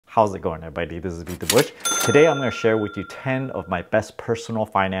How's it going, everybody? This is BeatTheBush. Today I'm going to share with you 10 of my best personal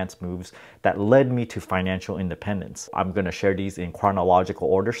finance moves that led me to financial independence. I'm going to share these in chronological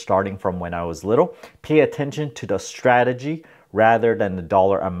order starting from when I was little. Pay attention to the strategy rather than the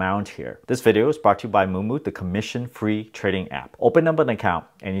dollar amount here. This video is brought to you by Moomoo, the commission-free trading app. Open up an account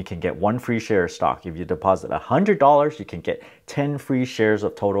and you can get 1 free share of stock. If you deposit $100, you can get 10 free shares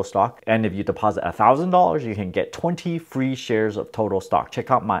of total stock. And if you deposit $1,000, you can get 20 free shares of total stock.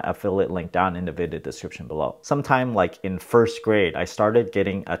 Check out my affiliate link down in the video description below. Sometime like in first grade, I started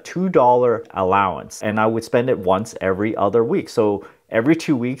getting a $2 allowance and I would spend it once every other week. So every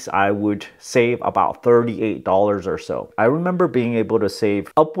 2 weeks, I would save about $38 or so. I remember being able to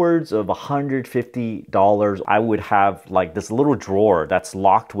save upwards of $150. I would have like this little drawer that's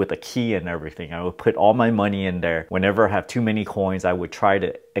locked with a key and everything. I would put all my money in there. Whenever I have too many coins, I would try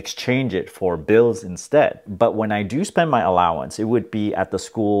to exchange it for bills instead. But when I do spend my allowance, it would be at the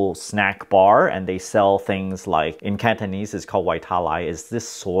school snack bar, and they sell things like, in Cantonese, it's called Waitalai. It's this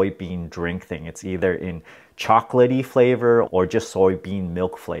soybean drink thing. It's either in chocolatey flavor or just soybean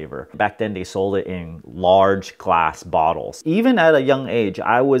milk flavor. Back then they sold it in large glass bottles. Even at a young age,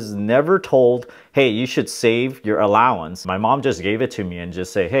 I was never told, hey, you should save your allowance. My mom just gave it to me and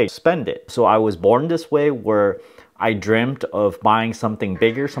just say, hey, spend it. So I was born this way where I dreamt of buying something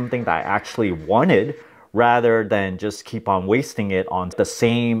bigger, something that I actually wanted, rather than just keep on wasting it on the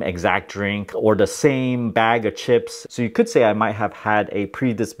same exact drink or the same bag of chips. So you could say I might have had a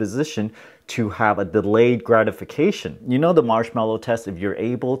predisposition to have a delayed gratification. You know the marshmallow test, if you're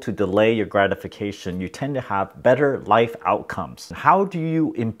able to delay your gratification, you tend to have better life outcomes. How do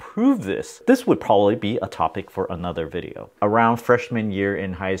you improve this? This would probably be a topic for another video. Around freshman year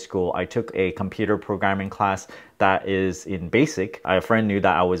in high school, I took a computer programming class that is in basic. A friend knew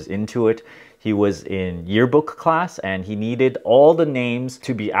that I was into it. He was in yearbook class and he needed all the names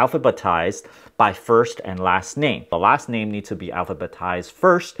to be alphabetized by first and last name. The last name needs to be alphabetized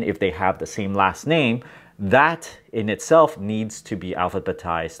first. If they have the same last name, that in itself needs to be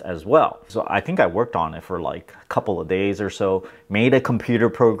alphabetized as well. So I think I worked on it for like a couple of days or so, made a computer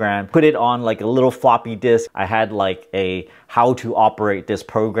program, put it on like a little floppy disk. I had like a how to operate this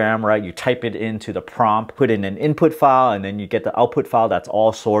program, right? You type it into the prompt, put in an input file, and then you get the output file that's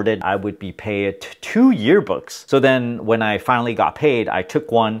all sorted. I would be paid 2 yearbooks. So then when I finally got paid, I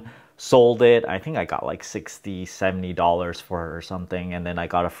took one, sold it. I think I got like $60, $70 for it or something. And then I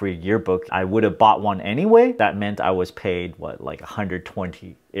got a free yearbook. I would have bought one anyway. That meant I was paid, what, like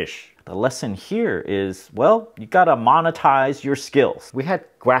 120-ish. The lesson here is, well, you gotta monetize your skills. We had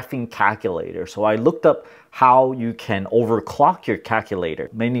graphing calculator. So I looked up how you can overclock your calculator.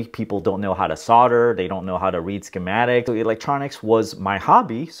 Many people don't know how to solder. They don't know how to read schematics. So electronics was my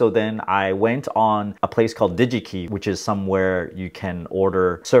hobby. So then I went on a place called DigiKey, which is somewhere you can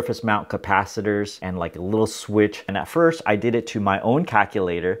order surface mount capacitors and like a little switch. And at first I did it to my own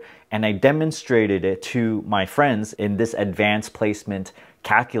calculator and I demonstrated it to my friends in this advanced placement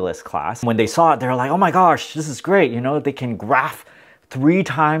calculus class. When they saw it, they're like, oh my gosh, this is great. You know, they can graph 3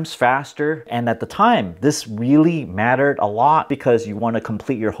 times faster. And at the time, this really mattered a lot because you want to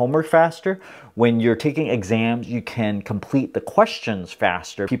complete your homework faster. When you're taking exams, you can complete the questions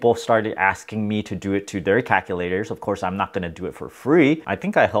faster. People started asking me to do it to their calculators. Of course, I'm not going to do it for free. I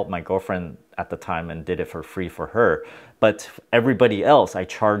think I helped my girlfriend at the time and did it for free for her. But everybody else, I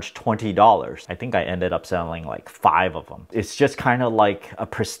charged $20. I think I ended up selling like 5 of them. It's just kind of like a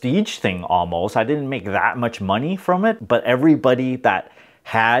prestige thing almost. I didn't make that much money from it, but everybody that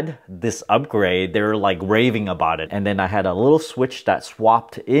had this upgrade, they were like raving about it. And then I had a little switch that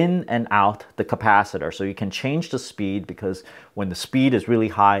swapped in and out the capacitor. So you can change the speed because when the speed is really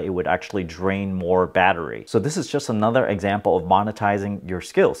high, it would actually drain more battery. So this is just another example of monetizing your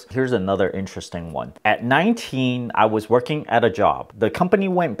skills. Here's another interesting one. At 19, I was working at a job. The company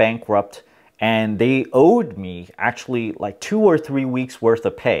went bankrupt and they owed me actually like 2 or 3 weeks worth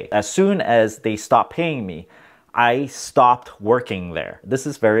of pay. As soon as they stopped paying me, I stopped working there. This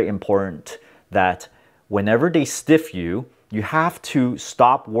is very important that whenever they stiff you, you have to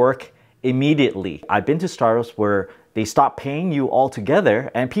stop work immediately. I've been to startups where they stop paying you altogether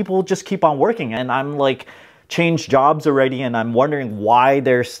and people just keep on working. And I'm like, changed jobs already and I'm wondering why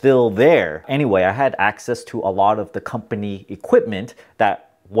they're still there. Anyway, I had access to a lot of the company equipment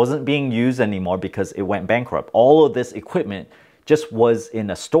that wasn't being used anymore because it went bankrupt. All of this equipment just was in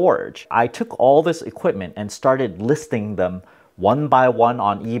a storage. I took all this equipment and started listing them one by one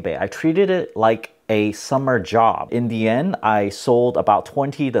on eBay. I treated it like a summer job. In the end, I sold about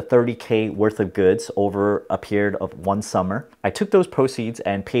 20 to 30K worth of goods over a period of 1 summer. I took those proceeds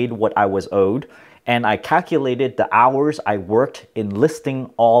and paid what I was owed. And I calculated the hours I worked in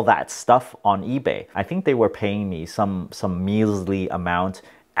listing all that stuff on eBay. I think they were paying me some measly amount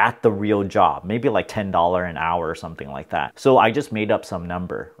at the real job, maybe like $10 an hour or something like that. So I just made up some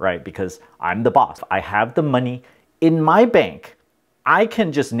number, right? Because I'm the boss. I have the money in my bank. I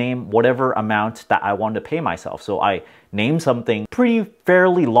can just name whatever amount that I want to pay myself. So I named something pretty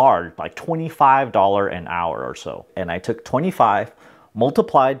fairly large, like $25 an hour or so. And I took 25,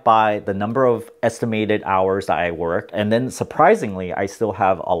 multiplied by the number of estimated hours that I worked. And then surprisingly, I still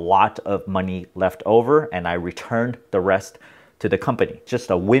have a lot of money left over, and I returned the rest to the company. Just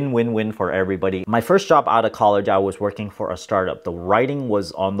a win-win-win for everybody. My first job out of college, I was working for a startup. The writing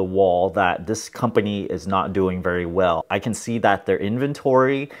was on the wall that this company is not doing very well. I can see that their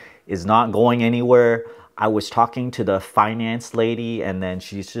inventory is not going anywhere. I was talking to the finance lady, and then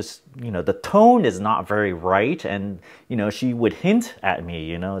she's just, the tone is not very right. And, she would hint at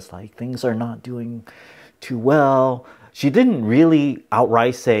me, it's like things are not doing too well. She didn't really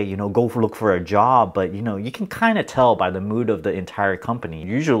outright say, go look for a job, but you can kind of tell by the mood of the entire company.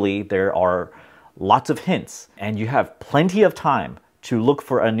 Usually there are lots of hints, and you have plenty of time to look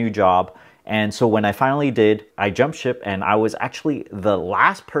for a new job. And so when I finally did, I jumped ship, and I was actually the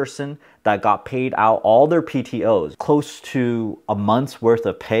last person that got paid out all their PTOs, close to a month's worth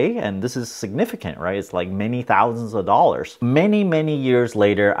of pay. And this is significant, right? It's like many thousands of dollars. Many, many years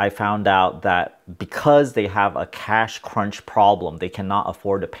later, I found out that because they have a cash crunch problem, they cannot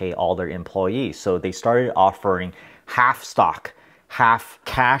afford to pay all their employees. So they started offering half stock, half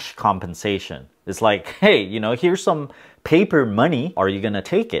cash compensation. It's like, hey, here's some paper money. Are you gonna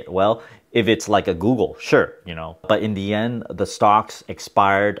take it? Well, if it's like a Google, sure, But in the end, the stocks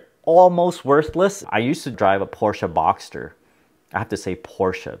expired almost worthless. I used to drive a Porsche Boxster. I have to say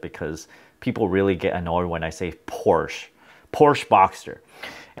Porsche because people really get annoyed when I say Porsche Boxster.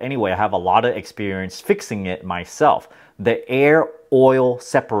 Anyway, I have a lot of experience fixing it myself. The air oil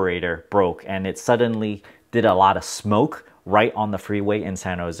separator broke, and it suddenly did a lot of smoke right on the freeway in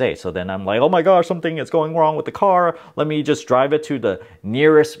San Jose. So then I'm like, oh my gosh, something is going wrong with the car. Let me just drive it to the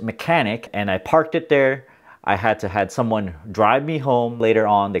nearest mechanic. And I parked it there. I had someone drive me home. Later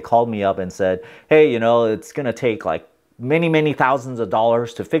on, they called me up and said, hey, it's gonna take like many thousands of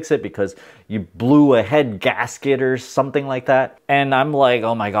dollars to fix it because you blew a head gasket or something like that. And I'm like,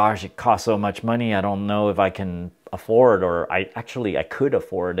 oh my gosh, it costs so much money. I don't know if I can afford, or I could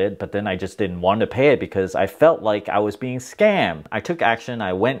afford it, but then I just didn't want to pay it because I felt like I was being scammed. I took action.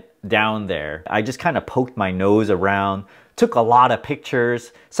 I went down there. I just kind of poked my nose around, took a lot of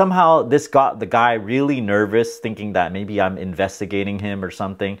pictures. Somehow this got the guy really nervous, thinking that maybe I'm investigating him or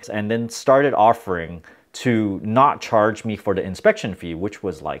something, and then started offering to not charge me for the inspection fee, which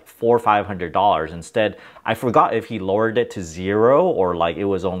was like $400 or $500. Instead, I forgot if he lowered it to zero or like it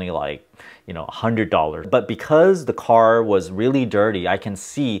was only like, $100. But because the car was really dirty, I can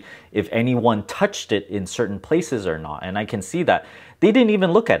see if anyone touched it in certain places or not. And I can see that they didn't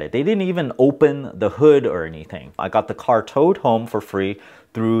even look at it. They didn't even open the hood or anything. I got the car towed home for free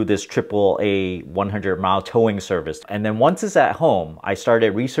through this AAA 100-mile towing service. And then once it's at home, I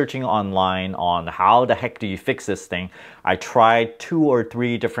started researching online on how the heck do you fix this thing. I tried 2 or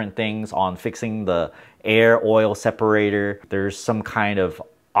 3 different things on fixing the air oil separator. There's some kind of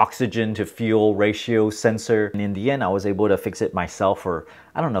oxygen to fuel ratio sensor. And in the end, I was able to fix it myself for,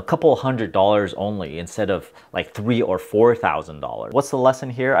 I don't know, a couple $100 only instead of like $3,000 or $4,000. What's the lesson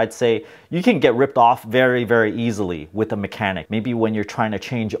here? I'd say you can get ripped off very, very easily with a mechanic. Maybe when you're trying to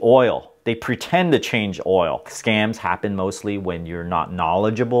change oil, they pretend to change oil. Scams happen mostly when you're not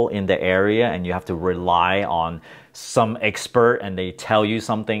knowledgeable in the area and you have to rely on some expert and they tell you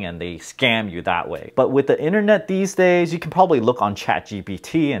something and they scam you that way. But with the internet these days, you can probably look on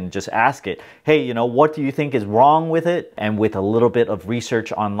ChatGPT and just ask it, hey, what do you think is wrong with it? And with a little bit of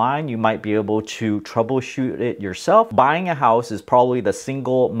research online, you might be able to troubleshoot it yourself. Buying a house is probably the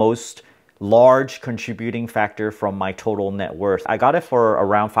single most large contributing factor from my total net worth. I got it for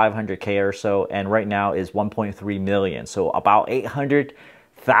around 500K or so, and right now is 1.3 million. So about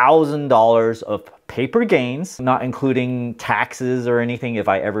 $800,000 of paper gains, not including taxes or anything if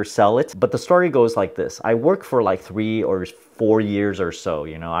I ever sell it. But the story goes like this. I worked for like 3 or 4 years or so.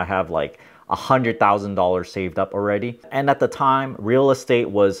 I have like $100,000 saved up already. And at the time, real estate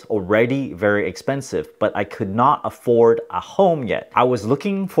was already very expensive, but I could not afford a home yet. I was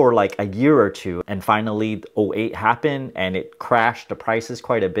looking for like a year or two, and finally 08 happened and it crashed the prices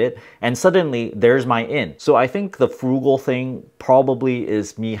quite a bit. And suddenly there's my in. So I think the frugal thing probably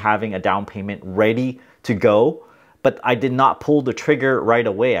is me having a down payment ready to go but I did not pull the trigger right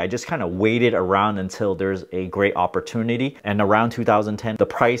away. I just kind of waited around until there's a great opportunity. And around 2010, the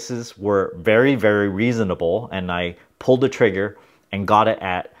prices were very, very reasonable, and I pulled the trigger and got it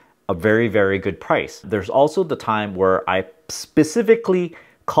at a very, very good price. There's also the time where I specifically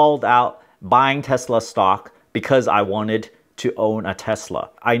called out buying Tesla stock because I wanted to own a Tesla.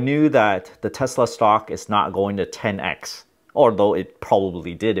 I knew that the Tesla stock is not going to 10x, although it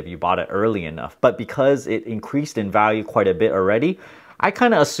probably did if you bought it early enough. But because it increased in value quite a bit already, I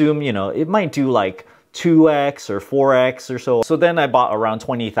kind of assume, you know, it might do like 2x or 4x or so. So then I bought around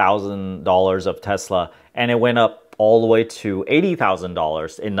 $20,000 of Tesla, and it went up all the way to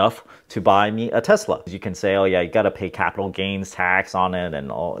 $80,000, enough to buy me a Tesla. You can say, oh yeah, you gotta pay capital gains tax on it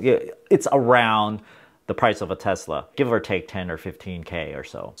and all. It's around the price of a Tesla, give or take 10 or 15K or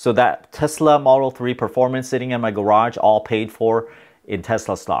so. So that Tesla Model 3 Performance sitting in my garage, all paid for in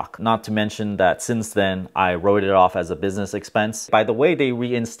Tesla stock. Not to mention that since then, I wrote it off as a business expense. By the way, they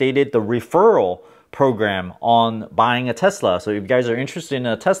reinstated the referral program on buying a Tesla. So if you guys are interested in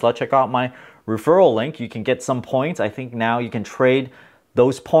a Tesla, check out my referral link. You can get some points. I think now you can trade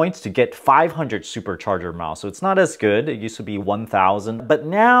those points to get 500 supercharger miles. So it's not as good. It used to be 1,000. But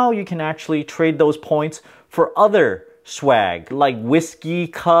now you can actually trade those points for other swag, like whiskey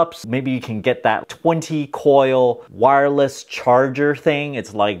cups. Maybe you can get that 20 coil wireless charger thing.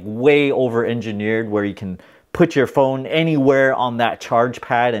 It's like way over engineered where you can put your phone anywhere on that charge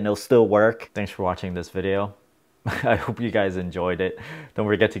pad and it'll still work. Thanks for watching this video. I hope you guys enjoyed it. Don't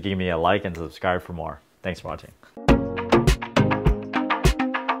forget to give me a like and subscribe for more. Thanks for watching.